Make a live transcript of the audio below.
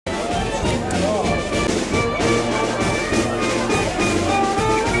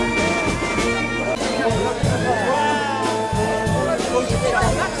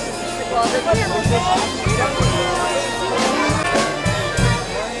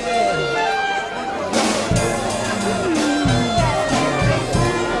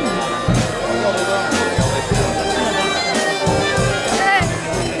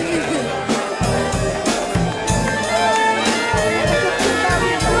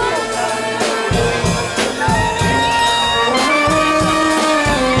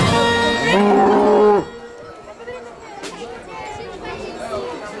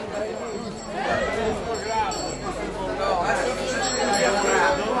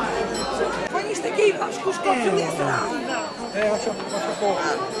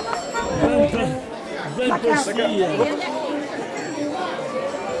Caminho!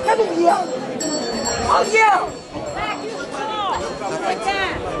 Caminho!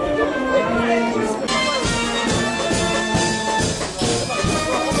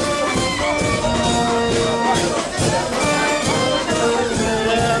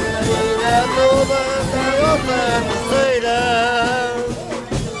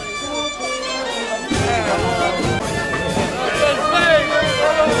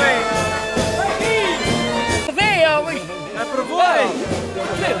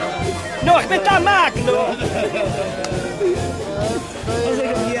 Não, arrebenta a máquina! Mas a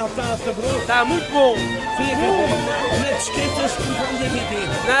Gabriel está muito bom! Sim, não é desqueitas que vão derreter!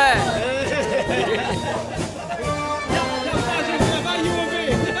 Já fazem trabalho uma vez!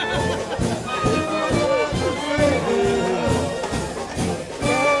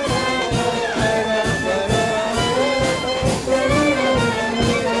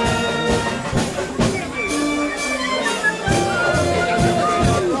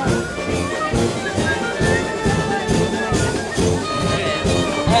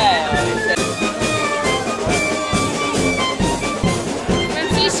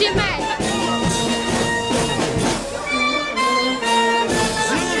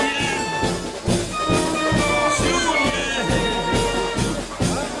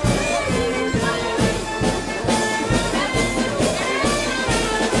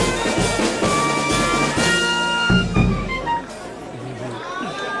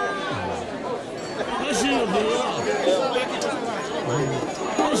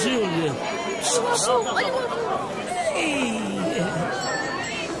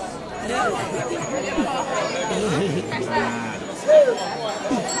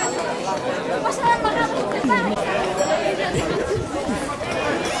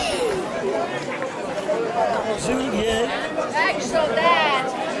 Ai, que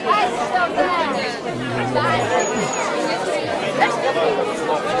saudade! Ai, que saudade!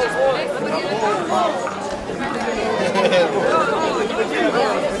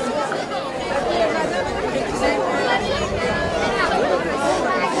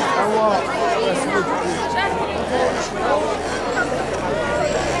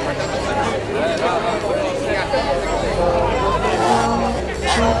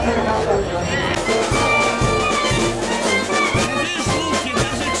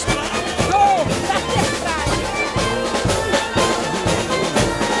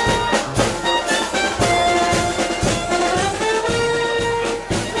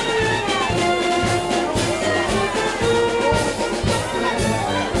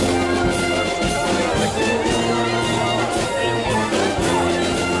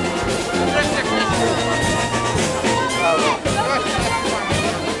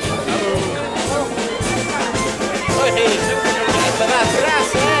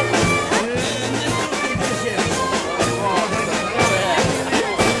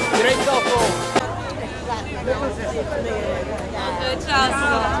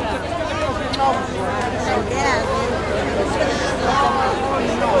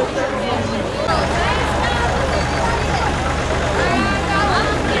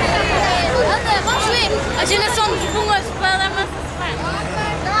 Vamos ver, a geração dos bungas para a massa.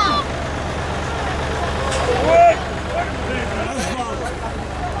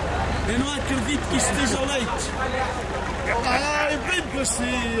 Eu não acredito que isto esteja leite. Ai, bem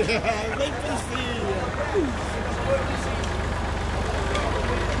parecia, bem parecia.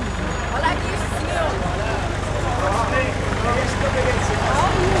 Olha aqui, senhor!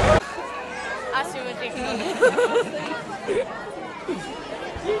 Ah, sim, eu tenho.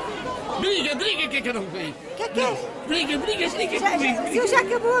 Briga, briga, que é que eu não vi? Que é? Briga, briga, briga Já, comigo. já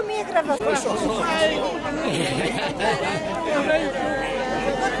acabou a minha gravação.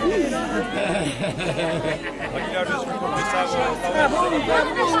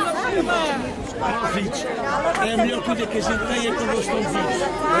 É a melhor coisa que a gente tem é quando eles estão vivos.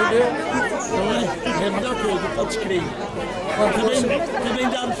 Não é? É a melhor coisa, podes crer. Também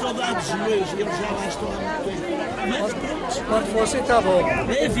dá-me saudades dos meus, eles já lá estão há muito tempo. Mas pronto. Quando fosse está bom.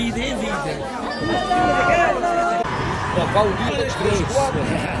 É a vida, é a vida. Vá o dia das três.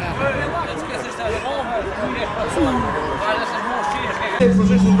 A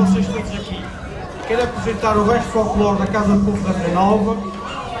presença de vocês todos aqui. Quero apresentar o resto folclore da Casa do Povo da Renova,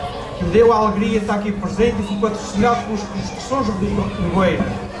 que me deu a alegria de estar aqui presente e fui patrocinado pelos São Judeu.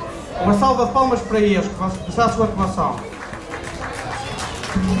 Uma salva de palmas para eles, que vão começar a sua atuação.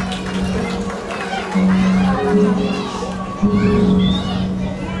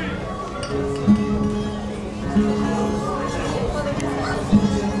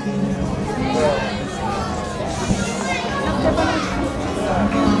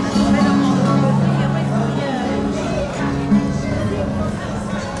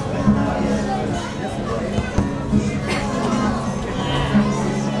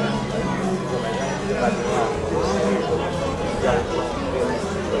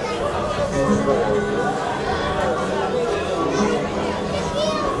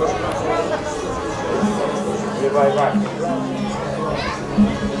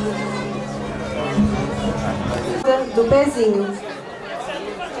 Do pezinho.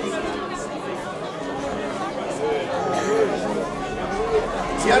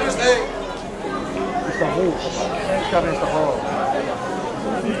 Senhoras de... Está bom. Ficar nesta roda.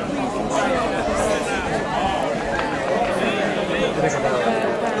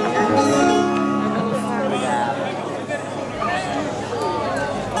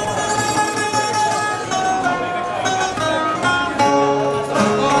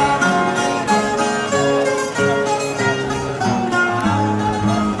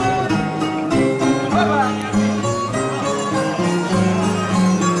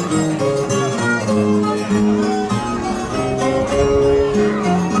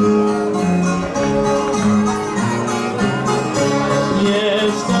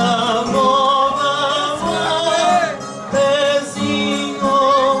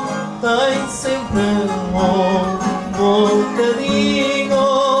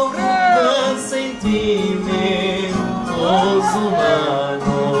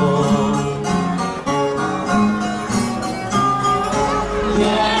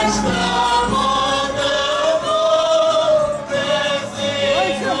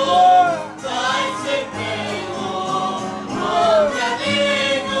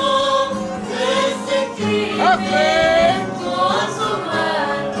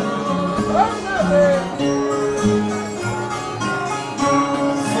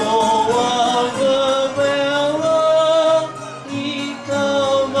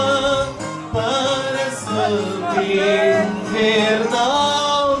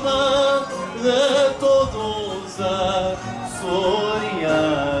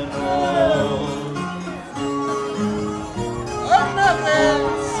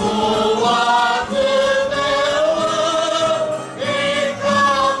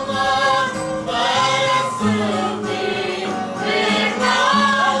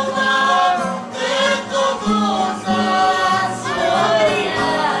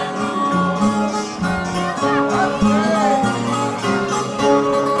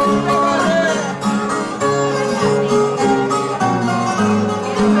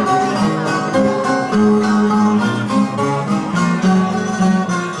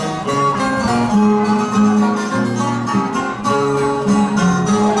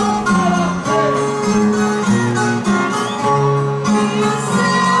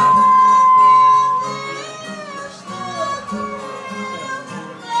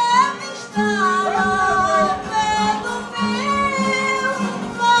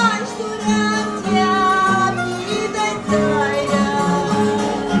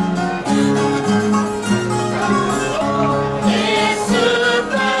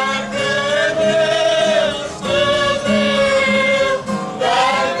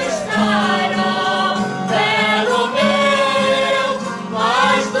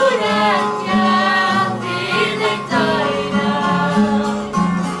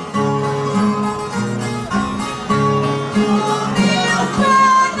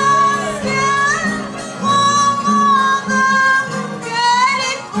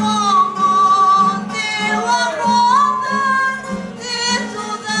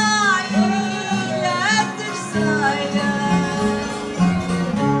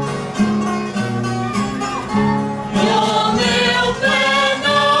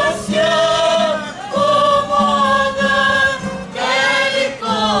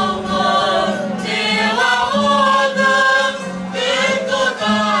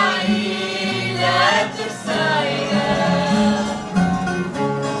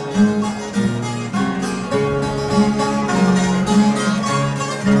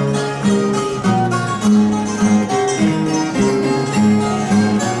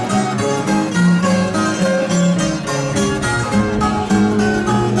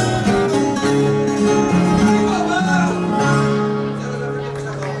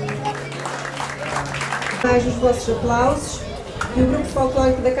 vossos aplausos e o grupo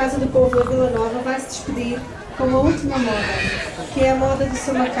folclórico da Casa do Povo da Vila Nova vai se despedir com a última moda, que é a moda do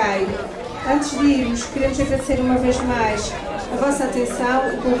Samacaio. Antes de irmos, queremos agradecer uma vez mais a vossa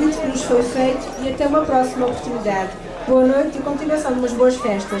atenção, o convite que nos foi feito e até uma próxima oportunidade. Boa noite e continuação de umas boas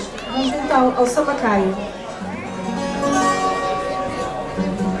festas. Vamos então ao Samacaio.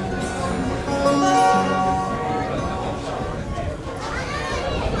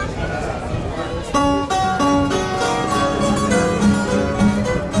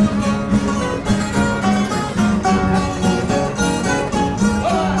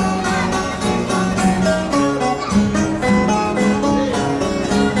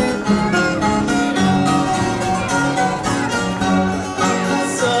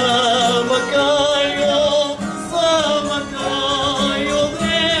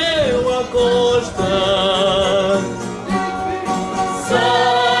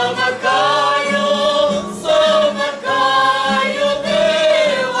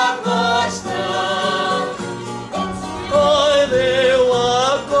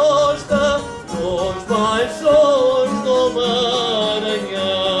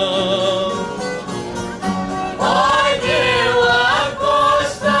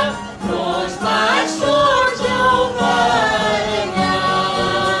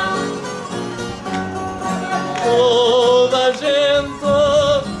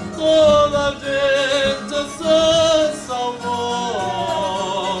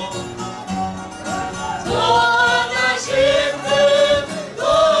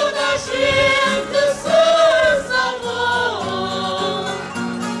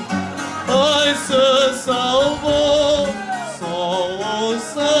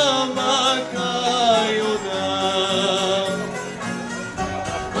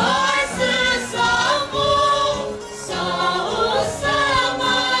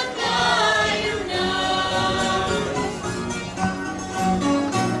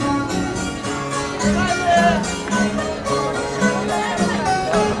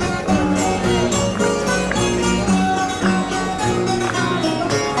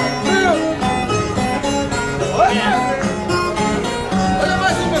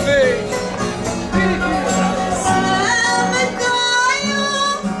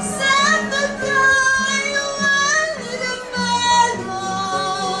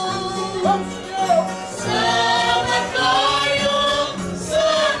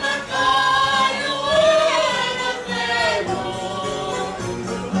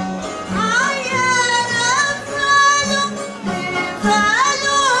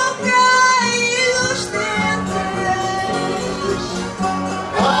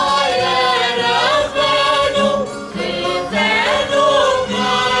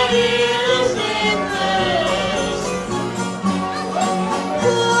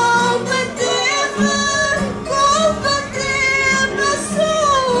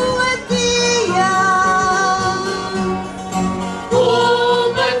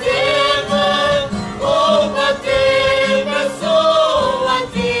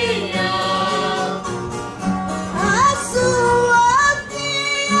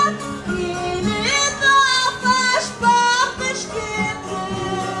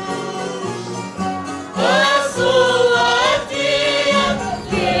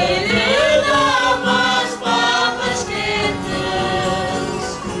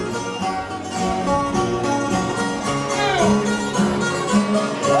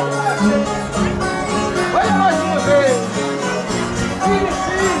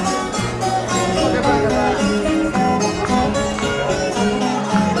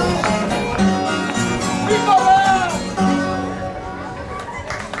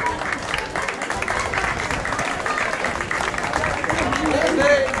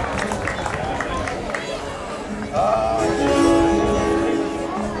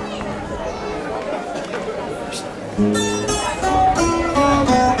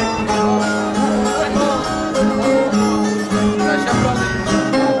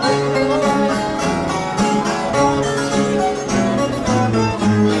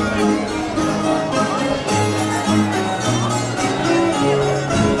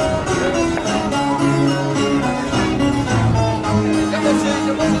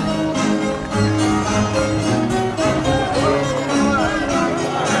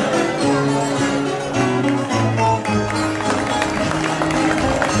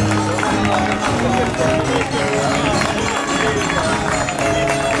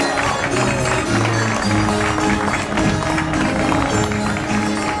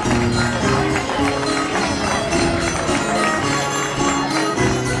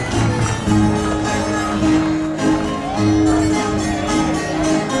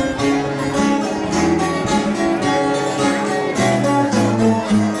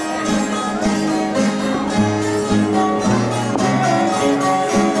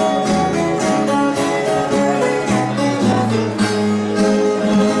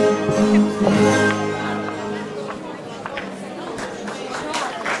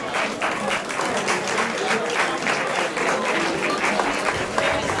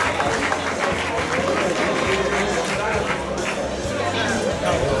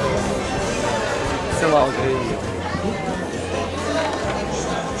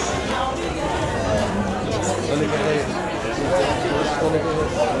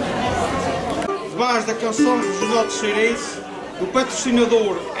 Debaixo da canção regional terceirense, o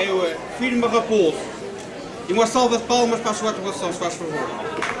patrocinador é a firma Raposo. E uma salva de palmas para a sua atuação, se faz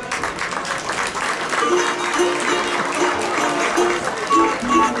favor.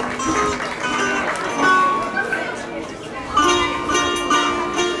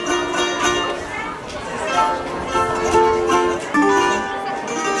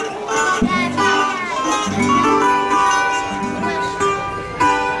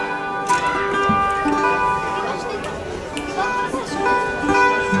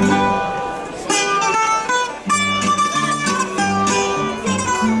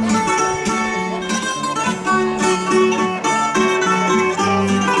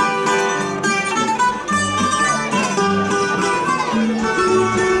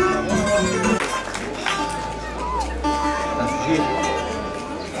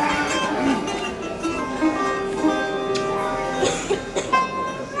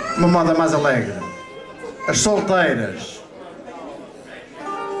 Uma moda mais alegre. As solteiras.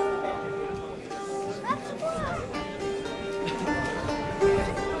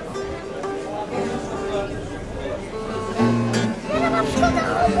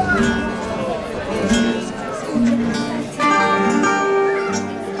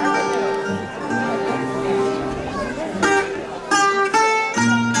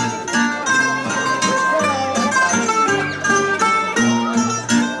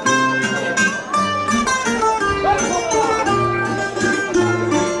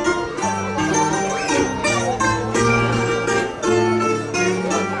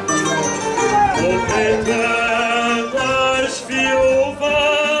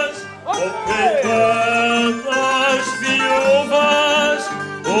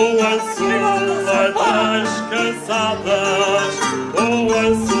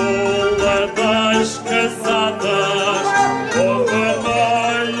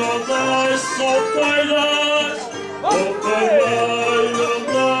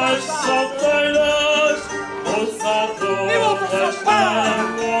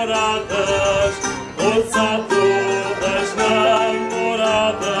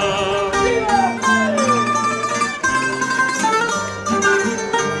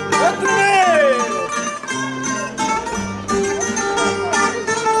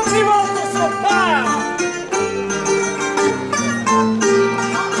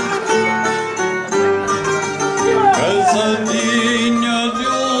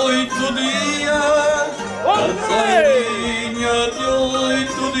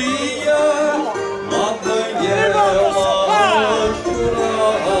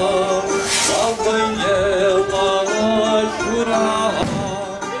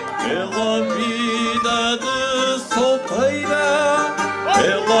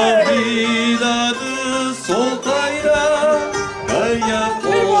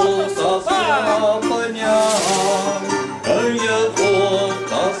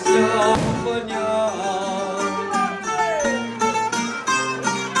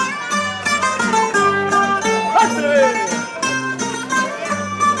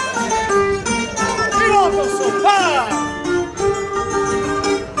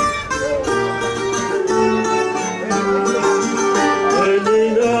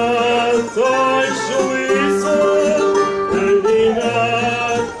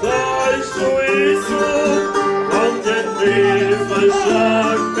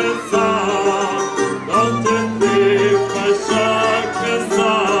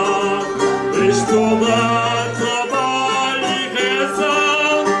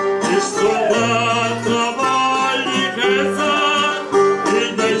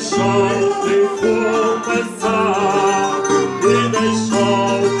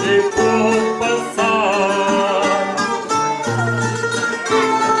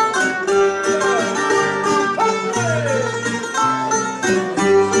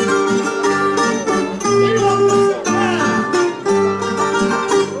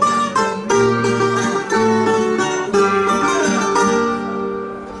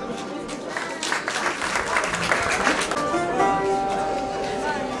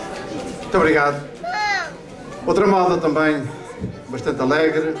 Muito obrigado. Outra moda também bastante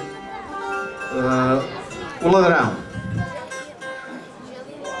alegre. O ladrão.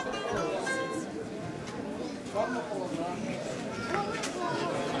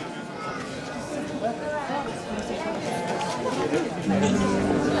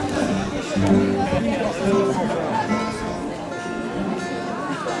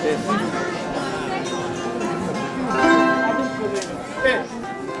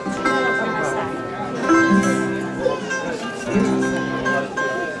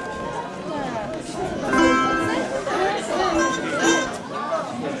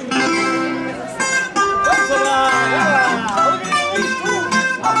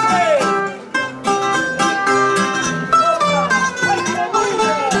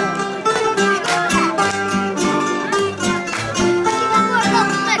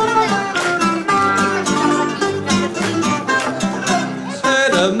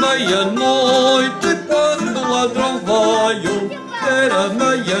 meia-noite quando o ladrão veio. Era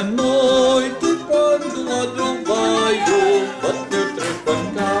meia-noite quando o ladrão veio. Bateu 3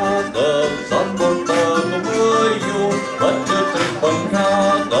 pancadas à porta do meio. Bateu 3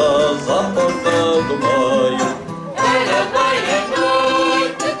 pancadas à porta do meio. Era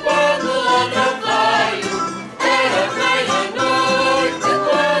meia-noite quando o ladrão veio. Era meia-noite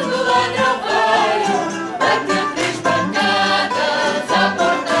quando o ladrão veio. Bateu 3 pancadas à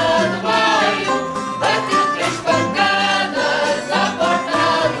porta do meio. Bateu 3 pancadas à porta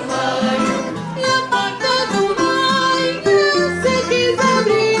do meio. E a porta do meio não se quis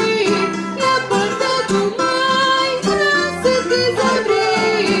abrir. E a porta do meio não se quis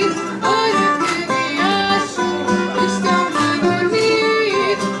abrir. Olha que riacho, estão a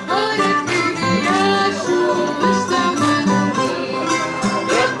dormir. Olha que riacho, estão a dormir.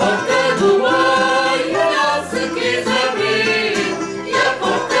 E a porta do meio não se quis abrir. E a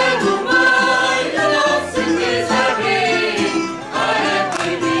porta do meio não se quis abrir. Olha que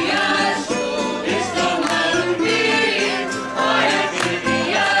riacho, estão a dormir. Olha que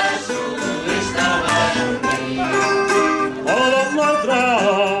riacho, estão a dormir. Olha um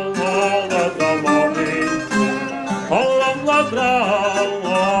ladrão maldito. Olha um ladrão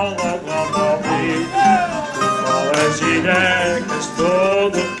maldito. Falas e negas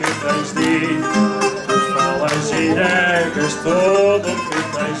tudo o que tens dito. Falas e negas tudo o que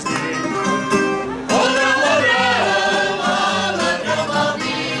tens dito. Olha o ladrão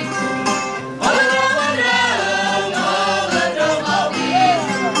maldito. Olha o ladrão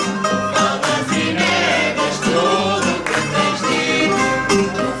maldito. Falas e negas tudo o que tens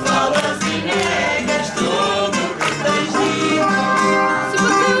dito. Falas e negas tudo o que tens dito. Se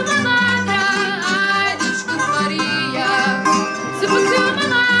fosse uma ladra, ai, diz que faria. Se fosse uma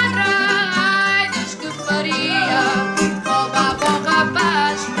ladra, ai, diz que faria. Roubava um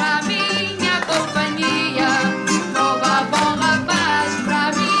rapaz para a minha companhia. Roubava um rapaz para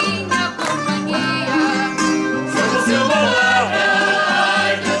a minha companhia. Se fosse uma ladra,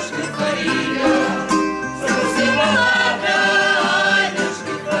 ai, Deus que faria. Se fosse uma ladra, ai, Deus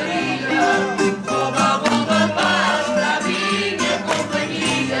que faria. Roubava um rapaz para a minha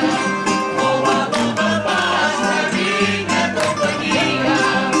companhia. Roubava um rapaz para a minha companhia.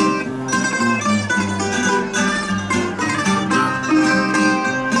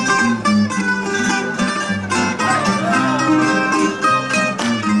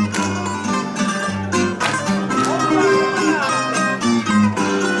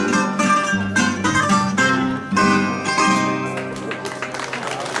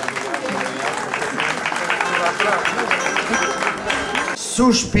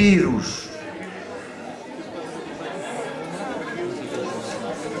 Suspiros.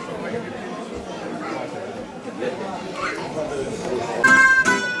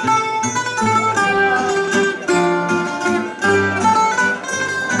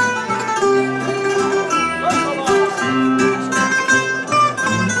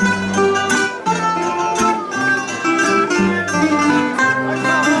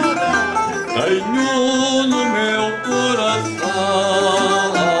 Tenho no meu coração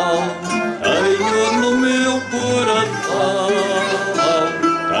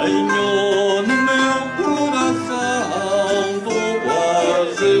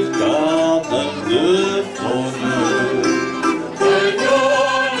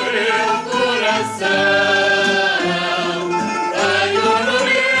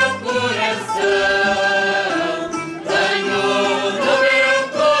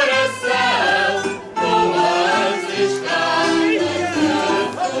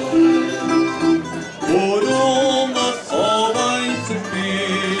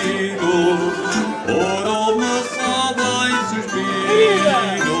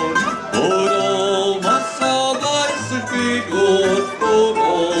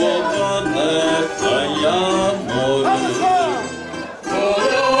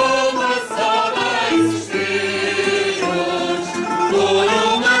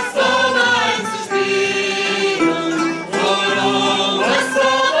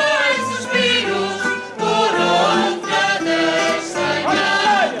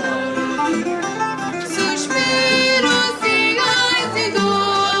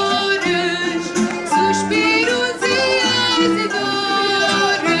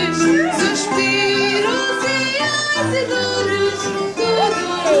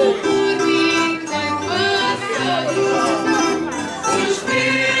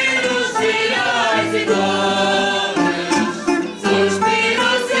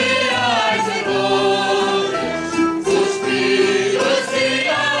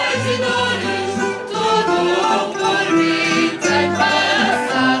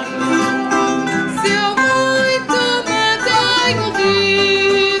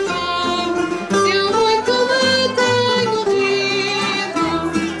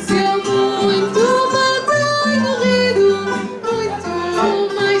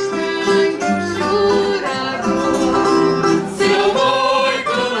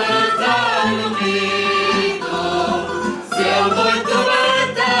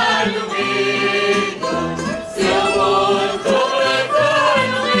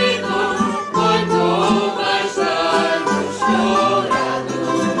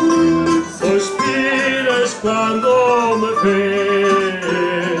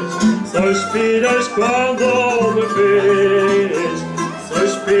Suspiras quando me vês,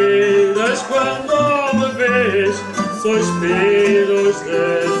 suspiras quando me vês, suspiros de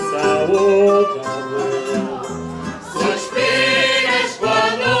saudade. Suspiras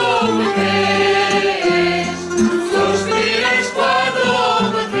quando me vês, suspiras quando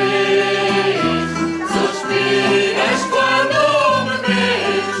me vês, suspiras quando me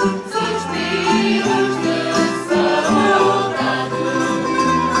vês, suspiros de saudade.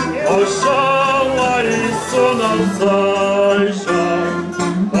 Oxalá isso não seja,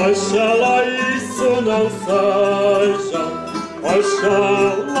 oxalá isso não seja,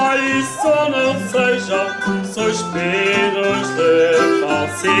 oxalá isso não seja, suspiros de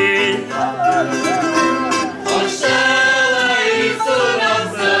falsidade. Oxalá isso não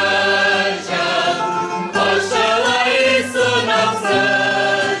seja, oxalá isso não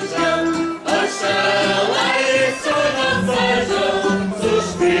seja, oxalá isso não seja,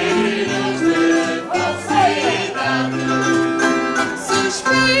 suspiros de falsidade.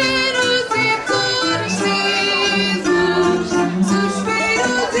 Suspiros enfurecidos,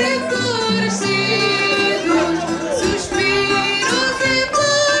 suspiros enfurecidos, suspiros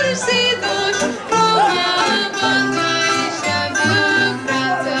enfurecidos, numa bandeja de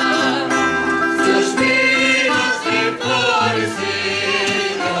prata. Suspiros enfurecidos,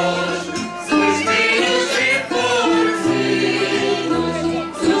 suspiros enfurecidos,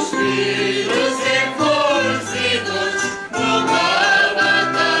 suspiros enfurecidos, numa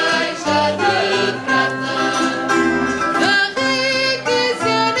bandeja de prata. A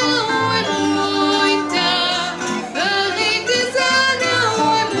riqueza não é muita, a riqueza não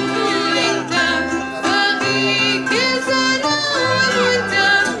é muita, a riqueza não é muita,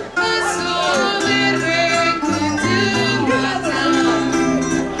 a soberba de prata.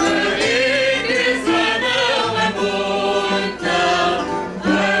 A riqueza não é muita,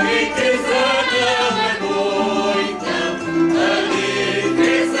 a riqueza não é muita, a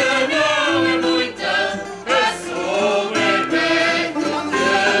riqueza não é muita, a soberba de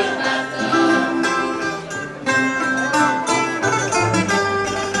prata.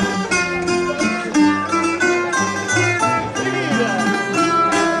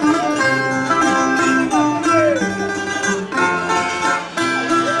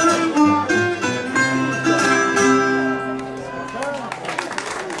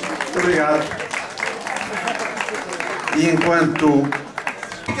 Muito obrigado. E enquanto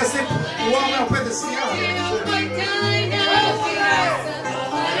fica sempre o homem ao pé da senhora.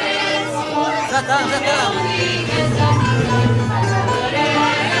 Já está.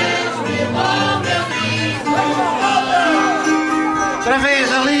 Outra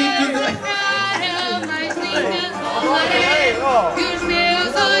vez ali. Que os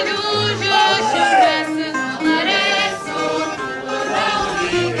meus olhos já chorassem,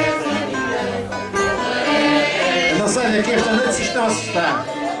 Não sei que esta noite se estão a assustar.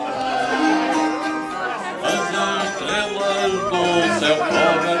 As estrelas do céu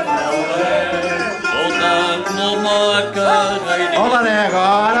voltando numa carreira. Olá, né,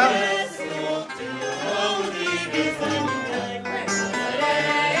 agora.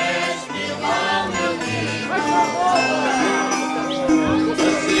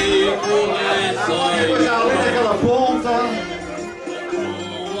 Depois já ali naquela ponta.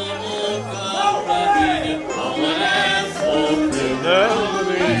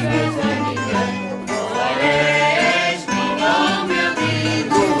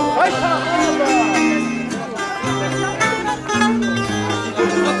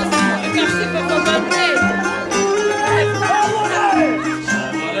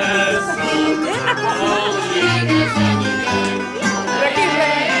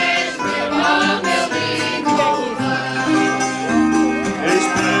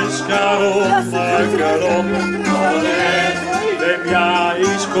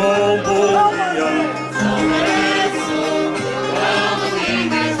 Demiais como dia.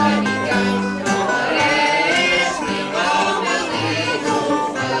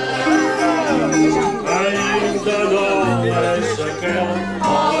 Ainda não és aquela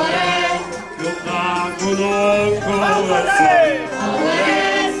que eu trago no coração.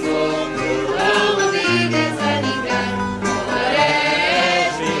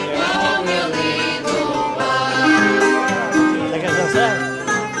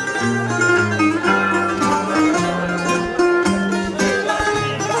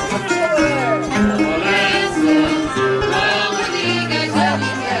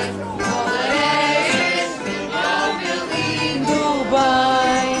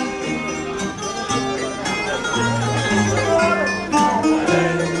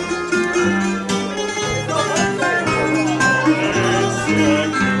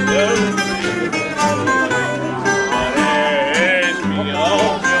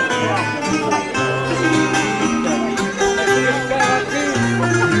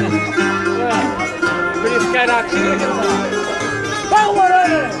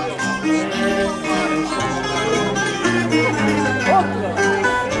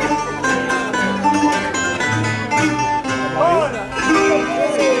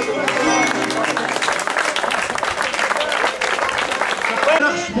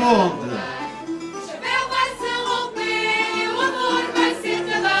 Responde. Chapéu vai se romper, o amor vai se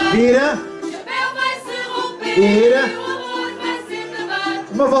acabar. Vira. Chapéu vai se romper, Vira. o amor vai se acabar.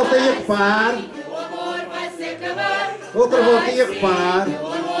 Uma voltinha que par. O amor vai se acabar. Outra voltinha que par. O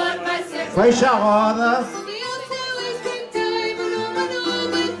amor vai se acabar. Fecha a roda. Subi ao céu e sentei-me numa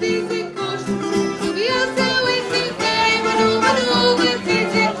nuvem, fiz encosto. Subi ao céu e sentei-me numa nuvem,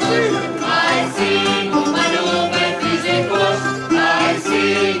 fiz encosto. Ai sim, numa nuvem fiz encosto. Ai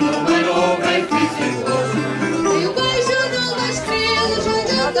sim, numa nuvem fiz encosto. E o beijo numa estrela,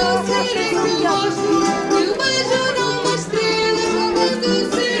 jogando o ser em teu rosto. E o beijo numa estrela, jogando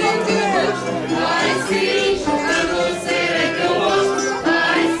o ser em teu rosto. Ai sim, jogando o ser em teu rosto.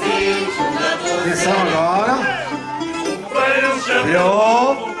 Ai sim, jogando o ser. Atenção agora. Virou.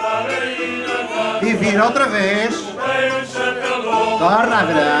 E vira outra vez. Torna a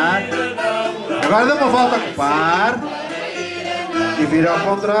virar. Agora dá uma volta com o par. E vira ao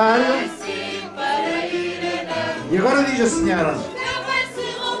contrário. E agora diz a senhora.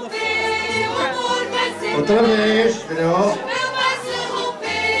 Outra vez. Virou.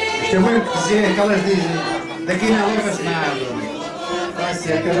 Isto é bem que dizer que elas dizem. Daqui não levas nada. Vai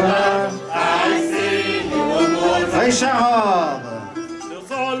se acabar. Fecha a roda.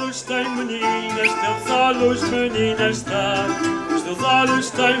 Teus olhos têm meninas, teus olhos meninas têm. Os teus olhos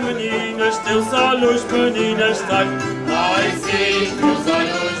têm meninas, teus olhos meninas têm. Ai sim, teus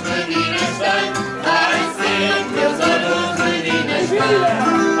olhos meninas têm. Ai sim, teus olhos meninas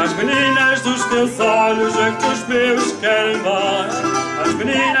têm. As meninas dos teus olhos é que os meus querem mais. As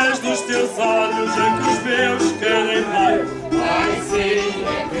meninas dos teus olhos é que os meus querem mais. Ai sim,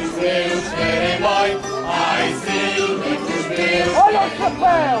 é que os meus querem bem. Ai sim, é que os meus. Olha o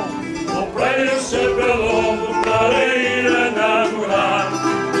chapéu! Comprei um chapéu novo para ir a namorar.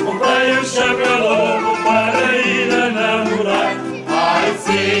 Comprei um chapéu novo para ir a namorar. Ai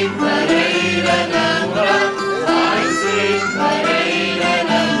sim, para ir a namorar. Ai sim, para ir a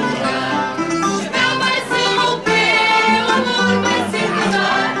namorar. O chapéu vai se romper, o amor vai se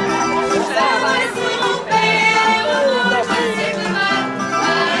acabar. O chapéu vai se romper, o amor vai se acabar.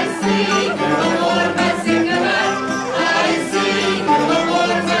 Ai sim, o amor vai se acabar. Ai sim, o amor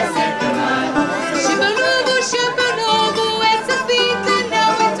vai se acabar. Chapéu novo, essa fita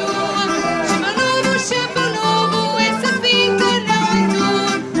não é tua. Chapéu novo, essa fita não é tua.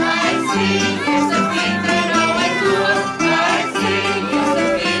 Ai sim, essa fita não é tua. Ai sim, essa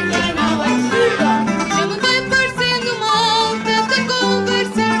fita não é tua. Já me vai parecendo mal tanta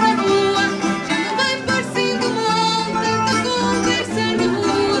conversa na rua. Já me vai parecendo mal tanta conversa na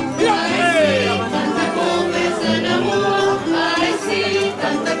rua. Ai sim, tanta conversa na rua. Ai sim,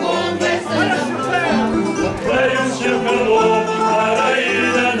 tanta conversa na rua. Comprei um chapéu novo para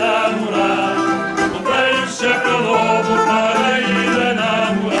ir a namorar. Comprei um chapéu novo para ir a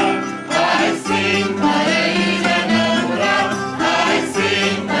namorar. Ai sim, para ir a namorar. Ai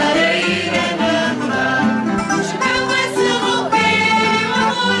sim, para ir a namorar. O chapéu vai se romper, o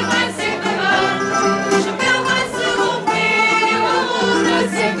amor vai se acabar. O chapéu vai se romper, o amor vai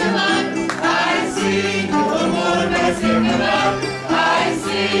se acabar. Ai sim, o amor vai se acabar. Ai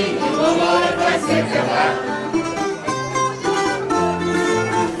sim, o amor vai se acabar.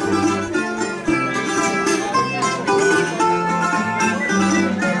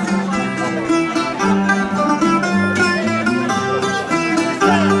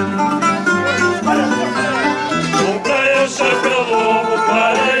 Comprei um chapéu novo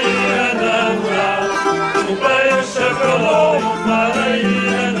para ir a namorar. Comprei um chapéu novo para ir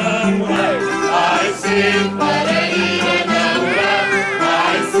a namorar. Ai sim, para ir a namorar.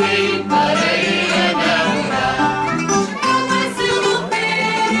 Ai sim, para ir a namorar. O chapéu vai se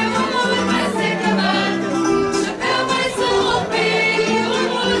romper, o amor vai se acabar. O chapéu vai se romper, o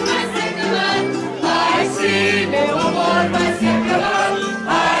amor vai se acabar. Ai sim, meu amor vai se acabar.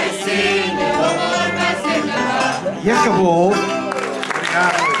 Ai sim, meu amor vai se acabar. E acabou.